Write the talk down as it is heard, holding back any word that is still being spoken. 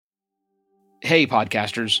Hey,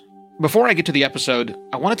 podcasters. Before I get to the episode,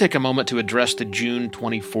 I want to take a moment to address the June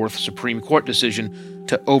 24th Supreme Court decision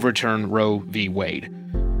to overturn Roe v. Wade.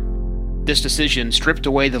 This decision stripped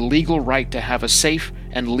away the legal right to have a safe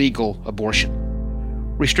and legal abortion.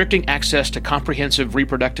 Restricting access to comprehensive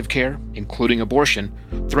reproductive care, including abortion,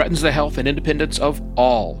 threatens the health and independence of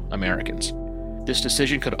all Americans. This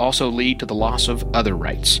decision could also lead to the loss of other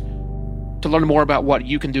rights. To learn more about what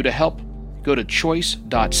you can do to help, go to choice.crd.co.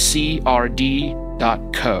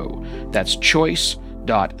 That's choice.crd.co.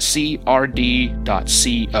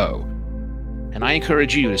 And I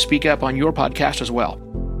encourage you to speak up on your podcast as well.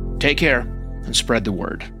 Take care and spread the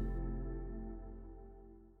word.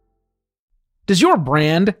 Does your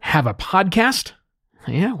brand have a podcast?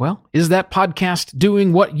 Yeah, well, is that podcast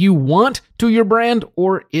doing what you want to your brand,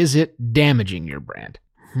 or is it damaging your brand?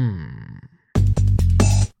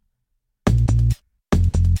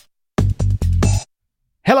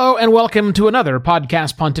 Hello and welcome to another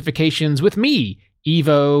Podcast Pontifications with me,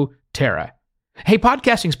 Evo Terra. Hey,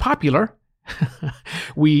 podcasting's popular.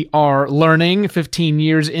 We are learning 15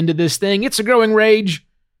 years into this thing. It's a growing rage.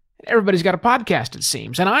 Everybody's got a podcast, it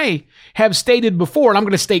seems. And I have stated before, and I'm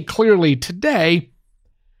going to state clearly today,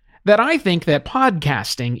 that I think that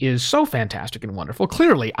podcasting is so fantastic and wonderful.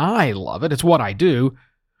 Clearly, I love it. It's what I do.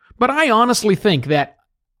 But I honestly think that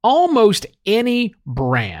almost any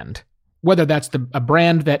brand, whether that's a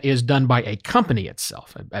brand that is done by a company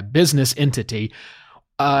itself, a business entity,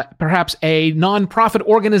 perhaps a nonprofit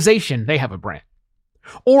organization, they have a brand.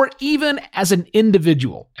 Or even as an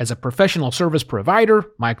individual, as a professional service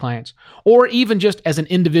provider, my clients, or even just as an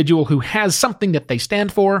individual who has something that they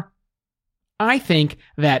stand for, I think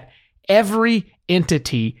that every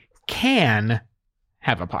entity can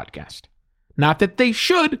have a podcast. Not that they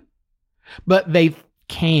should, but they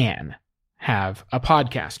can have a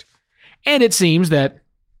podcast. And it seems that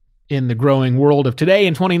in the growing world of today,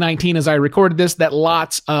 in 2019, as I recorded this, that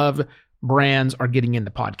lots of brands are getting in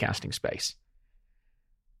the podcasting space.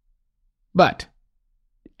 But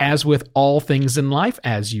as with all things in life,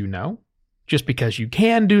 as you know, just because you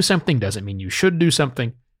can do something doesn't mean you should do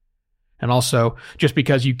something. And also, just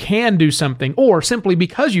because you can do something, or simply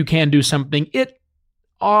because you can do something, it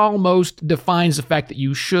almost defines the fact that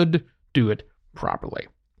you should do it properly.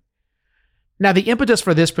 Now, the impetus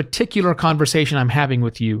for this particular conversation I'm having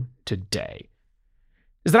with you today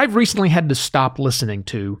is that I've recently had to stop listening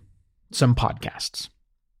to some podcasts.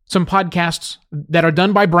 Some podcasts that are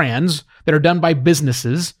done by brands, that are done by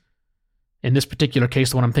businesses. In this particular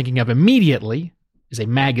case, the one I'm thinking of immediately is a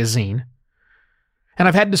magazine. And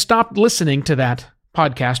I've had to stop listening to that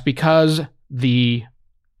podcast because the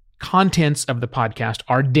contents of the podcast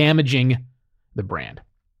are damaging the brand.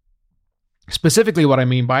 Specifically, what I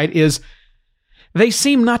mean by it is they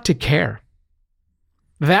seem not to care.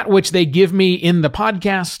 That which they give me in the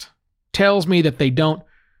podcast tells me that they don't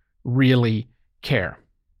really care.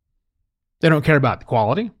 They don't care about the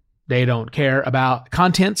quality. They don't care about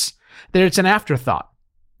contents. It's an afterthought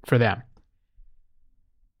for them.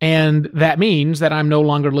 And that means that I'm no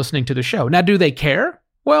longer listening to the show. Now, do they care?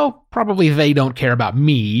 Well, probably they don't care about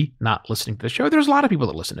me not listening to the show. There's a lot of people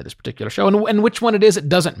that listen to this particular show, and which one it is, it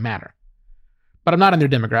doesn't matter. But I'm not in their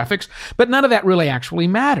demographics. But none of that really actually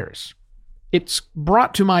matters. It's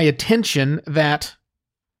brought to my attention that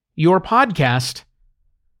your podcast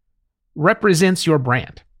represents your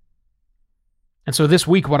brand. And so this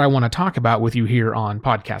week, what I want to talk about with you here on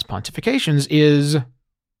Podcast Pontifications is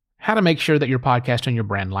how to make sure that your podcast and your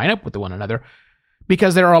brand line up with one another,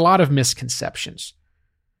 because there are a lot of misconceptions.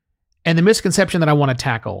 And the misconception that I want to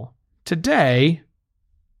tackle today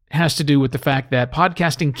has to do with the fact that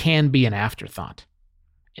podcasting can be an afterthought.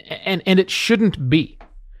 And it shouldn't be.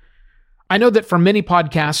 I know that for many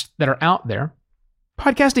podcasts that are out there,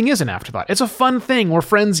 podcasting is an afterthought. It's a fun thing where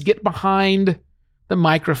friends get behind the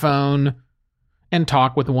microphone and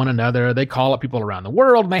talk with one another. They call up people around the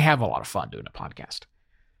world, and they have a lot of fun doing a podcast.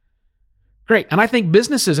 Great. And I think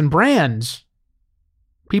businesses and brands,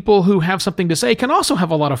 people who have something to say, can also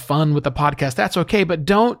have a lot of fun with the podcast. That's okay, but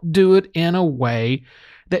don't do it in a way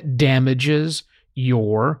that damages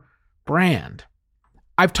your brand.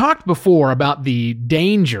 I've talked before about the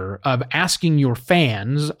danger of asking your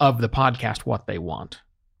fans of the podcast what they want,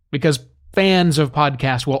 because fans of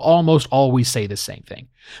podcasts will almost always say the same thing.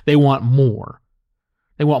 They want more.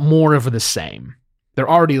 They want more of the same. They're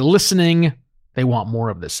already listening. They want more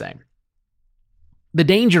of the same. The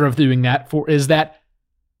danger of doing that is that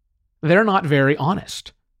they're not very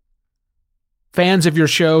honest. Fans of your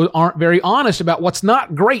show aren't very honest about what's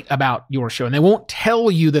not great about your show, and they won't tell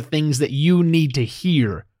you the things that you need to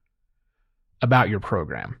hear about your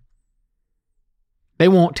program. They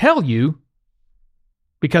won't tell you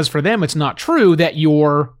Because for them, it's not true that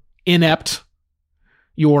you're inept,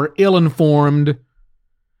 your ill-informed,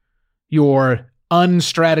 your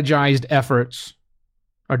unstrategized efforts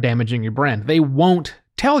are damaging your brand. They won't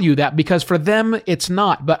tell you that because for them, it's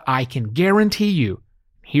not. But I can guarantee you,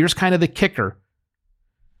 here's kind of the kicker.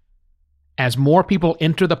 As more people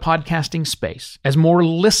enter the podcasting space, as more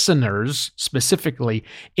listeners specifically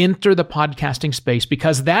enter the podcasting space,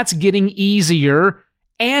 because that's getting easier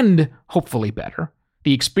and hopefully better.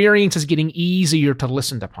 The experience is getting easier to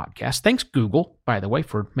listen to podcasts. Thanks, Google, by the way,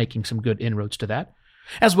 for making some good inroads to that,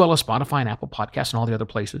 as well as Spotify and Apple Podcasts and all the other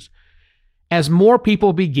places. As more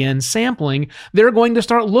people begin sampling, they're going to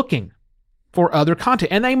start looking for other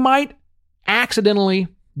content, and they might accidentally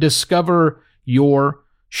discover your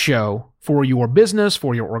show for your business,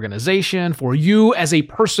 for your organization, for you as a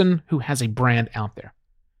person who has a brand out there.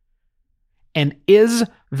 And is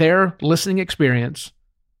their listening experience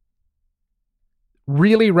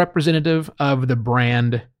really representative of the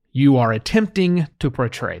brand you are attempting to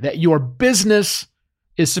portray, that your business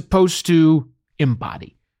is supposed to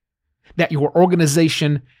embody, that your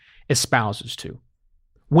organization espouses to?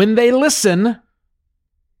 When they listen,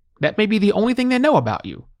 that may be the only thing they know about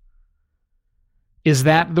you. Is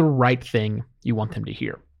that the right thing you want them to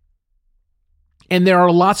hear? And there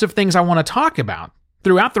are lots of things I want to talk about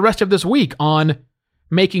throughout the rest of this week on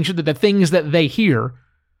making sure that the things that they hear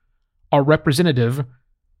are representative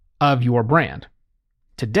of your brand.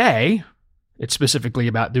 Today, it's specifically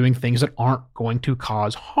about doing things that aren't going to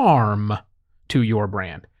cause harm to your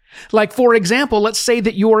brand. Like, for example, let's say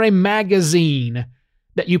that you're a magazine,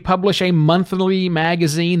 that you publish a monthly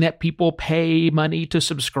magazine that people pay money to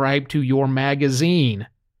subscribe to your magazine.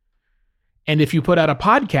 And if you put out a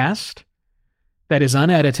podcast that is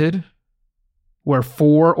unedited, where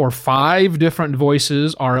 4 or 5 different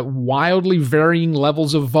voices are at wildly varying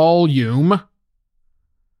levels of volume,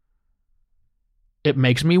 it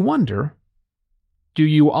makes me wonder, do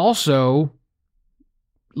you also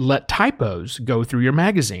let typos go through your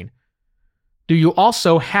magazine? Do you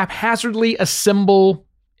also haphazardly assemble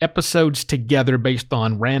episodes together based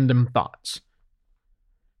on random thoughts?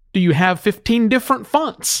 Do you have 15 different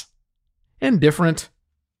fonts and different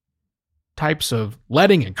types of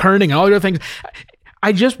leading and kerning and all the other things?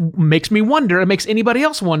 It just makes me wonder, it makes anybody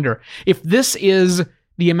else wonder, if this is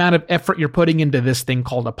the amount of effort you're putting into this thing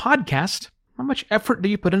called a podcast, how much effort do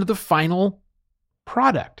you put into the final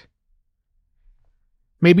product?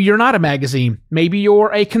 Maybe you're not a magazine. Maybe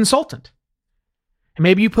you're a consultant. And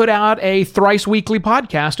maybe you put out a thrice weekly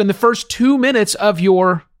podcast, and the first 2 minutes of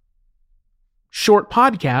your short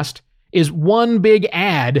podcast is one big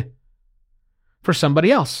ad for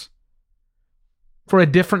somebody else, for a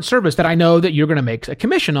different service that I know that you're going to make a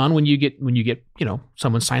commission on when you get,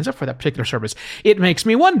 someone signs up for that particular service. It makes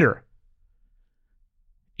me wonder,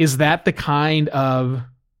 is that the kind of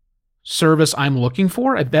service I'm looking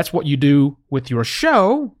for? If that's what you do with your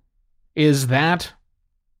show, is that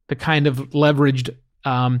the kind of leveraged,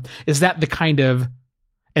 is that the kind of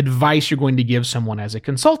advice you're going to give someone as a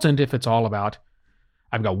consultant if it's all about,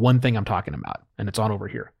 I've got one thing I'm talking about and it's on over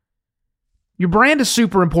here? Your brand is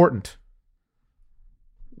super important,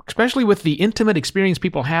 especially with the intimate experience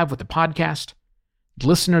people have with the podcast,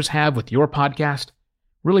 listeners have with your podcast.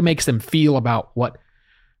 Really makes them feel about what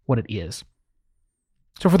it is.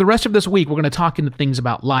 So for the rest of this week, we're going to talk into things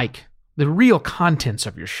about like the real contents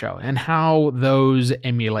of your show and how those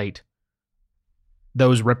emulate,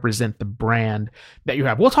 those represent the brand that you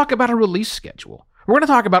have. We'll talk about a release schedule. We're going to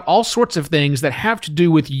talk about all sorts of things that have to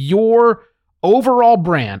do with your overall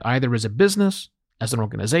brand, either as a business, as an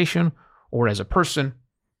organization, or as a person.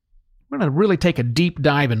 We're going to really take a deep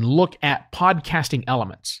dive and look at podcasting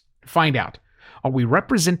elements. Find out, are we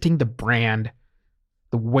representing the brand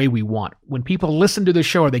the way we want? When people listen to the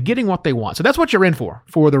show, are they getting what they want? So that's what you're in for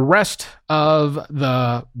the rest of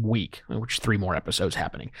the week, which is 3 more episodes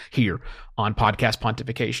happening here on Podcast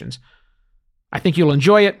Pontifications. I think you'll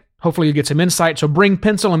enjoy it. Hopefully you'll get some insight. So bring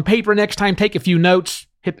pencil and paper next time. Take a few notes.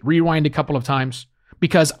 Hit rewind a couple of times,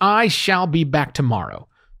 because I shall be back tomorrow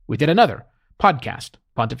with yet another Podcast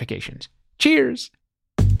Pontifications. Cheers!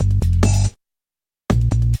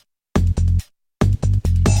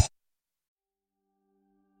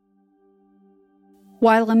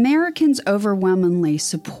 While Americans overwhelmingly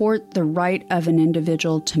support the right of an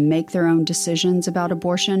individual to make their own decisions about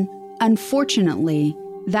abortion, unfortunately,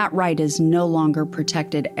 that right is no longer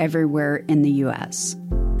protected everywhere in the U.S.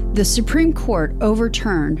 The Supreme Court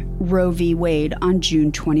overturned Roe v. Wade on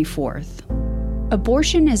June 24th.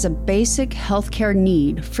 Abortion is a basic healthcare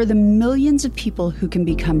need for the millions of people who can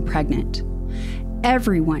become pregnant.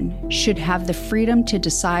 Everyone should have the freedom to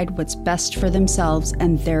decide what's best for themselves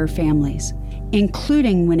and their families,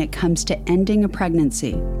 including when it comes to ending a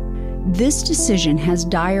pregnancy. This decision has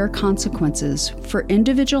dire consequences for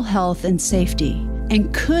individual health and safety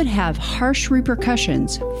and could have harsh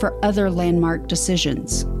repercussions for other landmark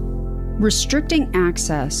decisions. Restricting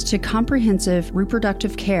access to comprehensive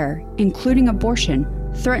reproductive care, including abortion,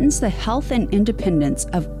 threatens the health and independence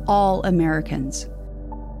of all Americans.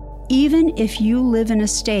 Even if you live in a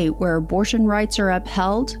state where abortion rights are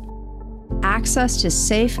upheld, access to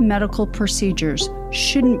safe medical procedures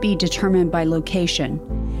shouldn't be determined by location,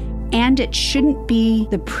 and it shouldn't be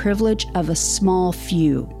the privilege of a small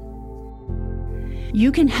few.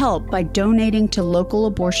 You can help by donating to local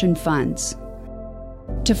abortion funds.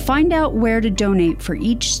 To find out where to donate for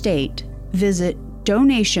each state, visit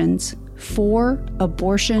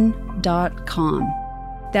donationsforabortion.com.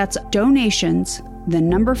 That's donations, the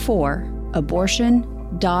number 4,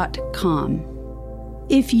 abortion.com.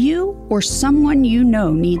 If you or someone you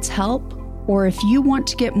know needs help, or if you want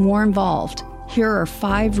to get more involved, here are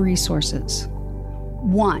 5 resources.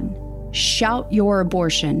 1. Shout Your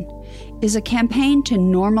Abortion is a campaign to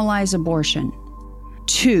normalize abortion.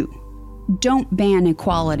 2. Don't Ban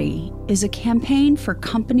Equality is a campaign for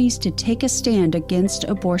companies to take a stand against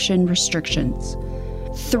abortion restrictions.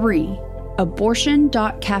 3.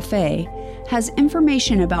 Abortion.cafe has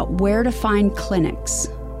information about where to find clinics.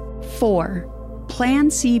 4.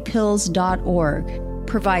 PlanCpills.org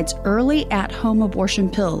provides early at-home abortion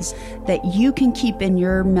pills that you can keep in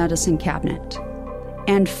your medicine cabinet.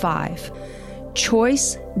 And 5.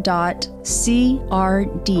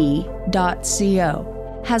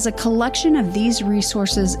 Choice.crd.co has a collection of these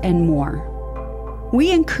resources and more.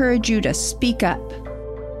 We encourage you to speak up,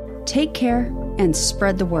 take care, and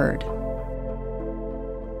spread the word.